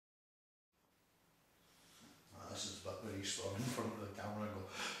freestyle in front of the camera and go,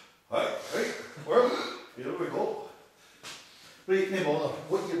 right, well, here we go. Right, no bother.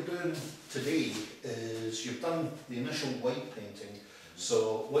 What you're doing today is you've done the initial white painting,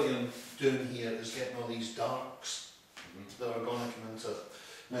 so what you're doing here is getting all these darks that are going to come into it.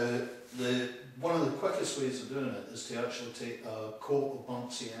 Now, one of the quickest ways of doing it is to actually take a coat of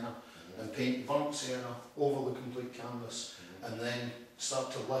burnt sienna and paint burnt sienna over the complete canvas, and then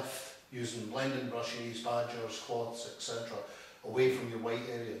start to lift using blending brushes, badgers, cloths, etc. away from your white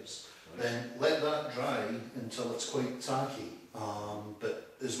areas. Then let that dry until it's quite tacky,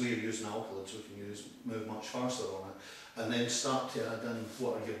 but as we are using alkalids we can move much faster on it, and then start to add in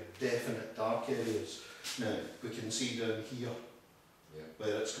what are your definite dark areas. Now we can see down here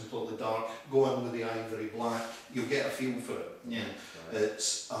where it's completely dark, go in with the ivory black, you'll get a feel for it. Yeah.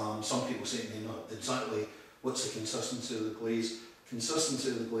 It's, some people say to me, not exactly what's the consistency of the glaze. Consistency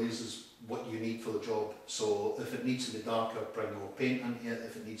of the glaze is what you need for the job. So if it needs to be darker, bring more paint into it.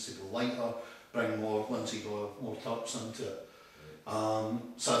 If it needs to be lighter, bring more linseed oil, more taps into it.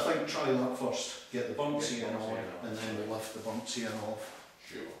 So I think try that first. Get the burnt sienna on, and then we'll lift the burnt sienna off.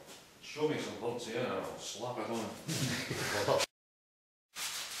 Sure. Show me some burnt sienna and I'll slap it on.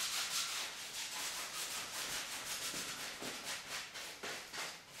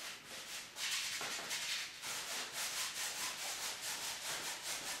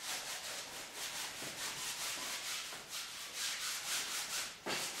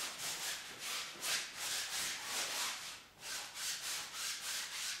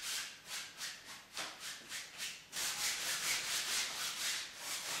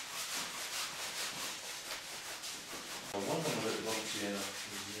 One thing about the burnt sienna is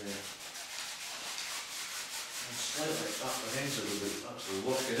I'm slightly apprehensive about actually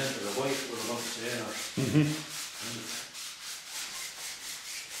working into the white with the burnt sienna.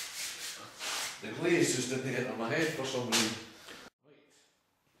 The glaze just didn't get in my head for some reason.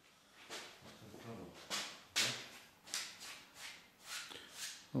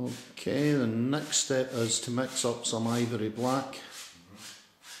 Okay, the next step is to mix up some ivory black.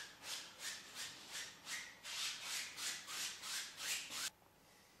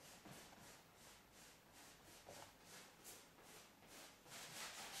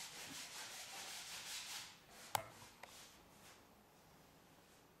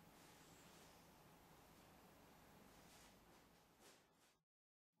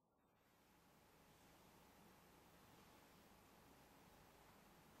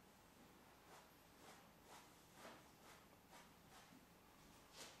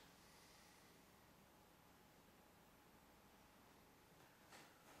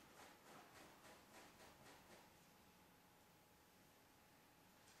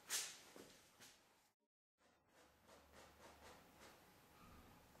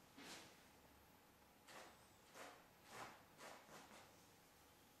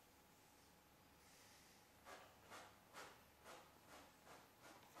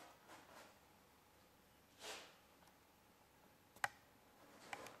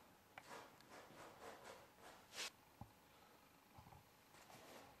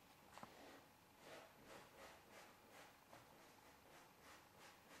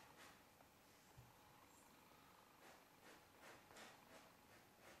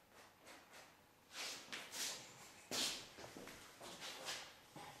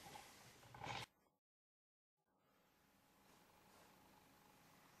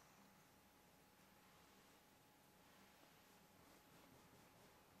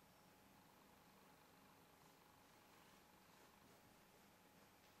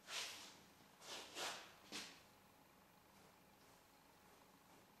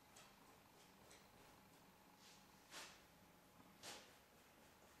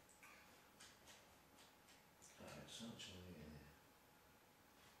 Actually,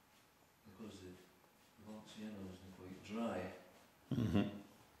 because the burnt sienna wasn't quite dry, so a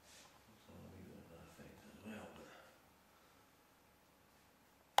wee bit of that effect as well.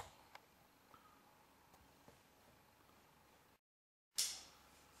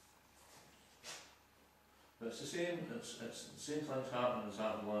 But it's the same. It's the same thing's happening as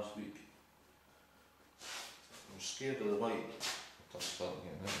happened last week. I'm scared of the white. I'm starting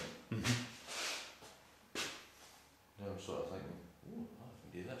getting it. Now I'm sort of thinking, oh, I can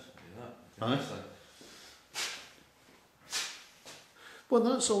do this, I can do that, I can do this thing. Well,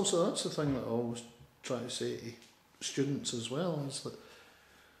 that's the thing that I always try to say to students as well, is that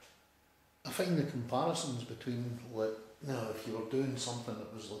I find the comparisons between, like, now if you were doing something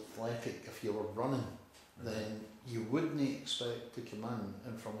that was athletic, if you were running, then you wouldn't expect to come in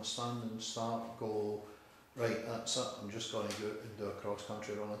and from a standing start go, right, that's it, I'm just going to go out and do a cross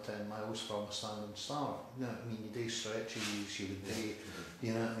country run of 10 miles from a standing start. You know what I mean? You do stretches, you would do,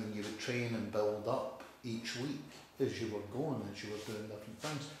 you know what I mean? You would train and build up each week as you were going, as you were doing different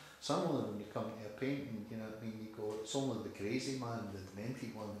things. Similarly, when you come to a painting, you know what I mean? You go, it's only the crazy man, the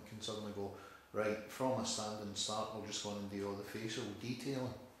demented one that can suddenly go, right, from a standing start, we're just going to do all the facial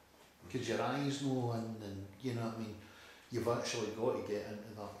detailing. Because your eyes know, and you know what I mean? You've actually got to get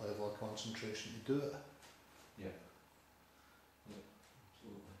into that level of concentration to do it. Yeah. Yeah,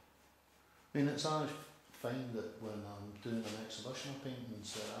 absolutely. I mean, it's I find that when I'm doing an exhibition of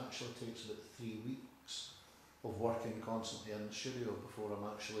paintings, it actually takes about 3 weeks of working constantly in the studio before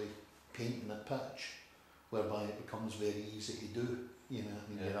I'm actually painting at pitch, whereby it becomes very easy to do. You know, I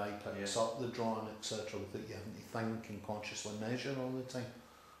mean, your eye picks up the drawing, etc., without you having to think and consciously measure all the time.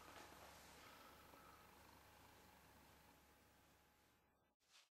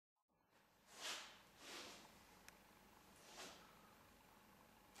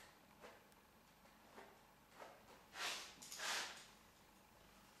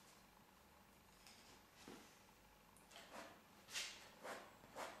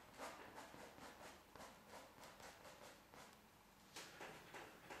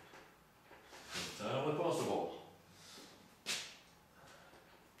 Entirely possible.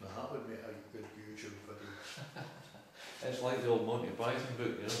 Now that would be a good YouTube video. It's like the old Monty Python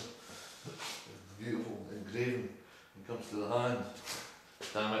book, you know. Beautiful engraving. It comes to the hand.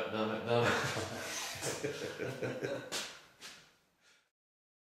 Damn it, damn it, damn it.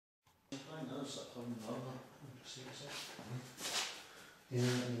 I know it's that coming over. Yeah,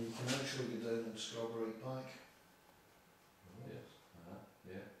 and you can actually go down and scrub right back. Yes.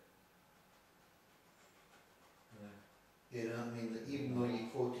 Yeah. You know what I mean? That even though you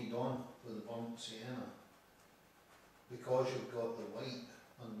coated on with the burnt sienna, because you've got the white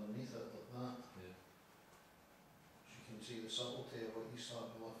underneath it like that, Yeah. you can see the subtlety of what you start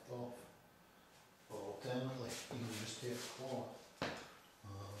to lift off. Or alternately, you can just take a claw.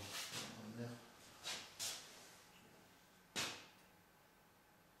 On there.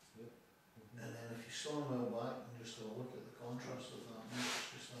 And then if you slow them well back and just have a look at the contrast of that mix,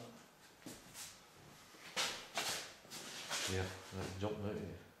 just that. Yeah, that jumped out at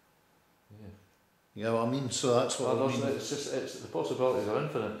you. Yeah. Yeah, well, I mean, so that's what I mean. It's just, it's, the possibilities are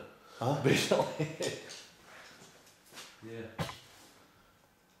infinite. Huh? Basically. Yeah.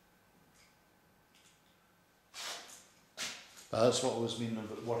 That's what I was meaning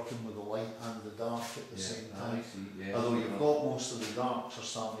about working with the light and the dark at the same time. I see, yeah. Although you've got most of the darks are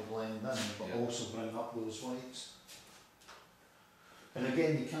starting to blend in, but Yeah. also bring up those whites. And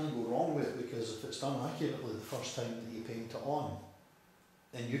again, you can't go wrong with it, because if it's done accurately the first time that you paint it on,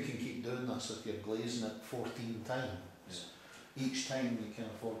 then you can keep doing this if you're glazing it 14 times. Yeah. Each time you can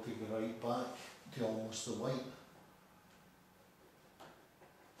afford to go right back to almost the white.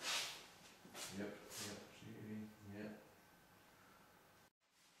 Yep, see what you mean, yeah.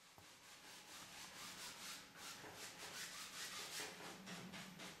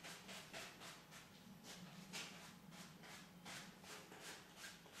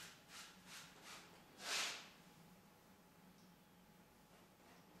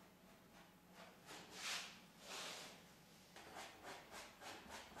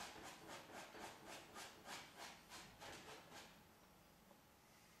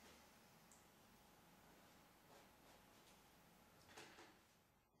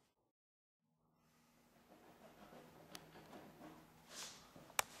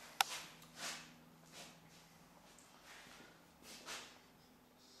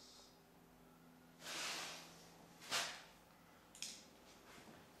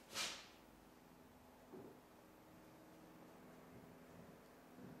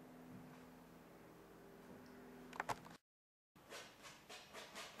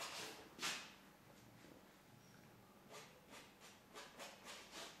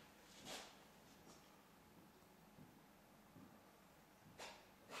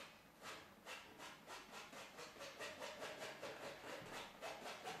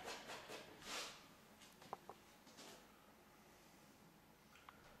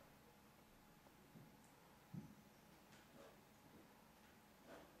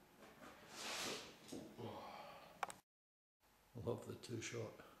 I love the two shot.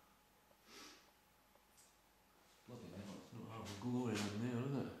 Bloody hell, it's not hardly glowing in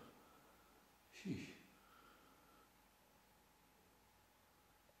there, is it?